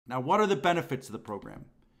Now, what are the benefits of the program?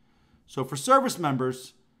 So for service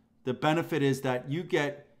members, the benefit is that you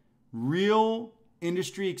get real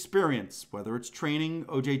industry experience, whether it's training,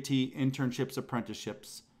 OJT, internships,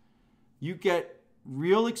 apprenticeships. You get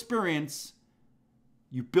real experience,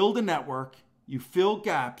 you build a network, you fill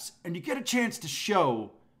gaps, and you get a chance to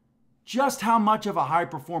show just how much of a high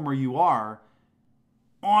performer you are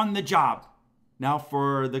on the job. Now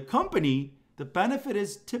for the company, the benefit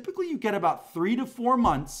is typically you get about 3 to 4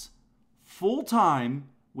 months full time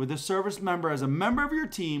with a service member as a member of your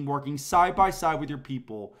team working side by side with your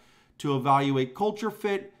people to evaluate culture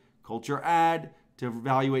fit, culture add, to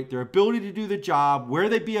evaluate their ability to do the job, where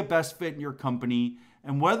they'd be a best fit in your company,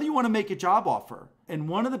 and whether you want to make a job offer. And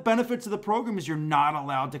one of the benefits of the program is you're not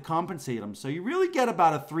allowed to compensate them. So you really get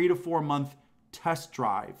about a 3 to 4 month test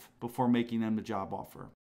drive before making them the job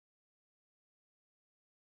offer.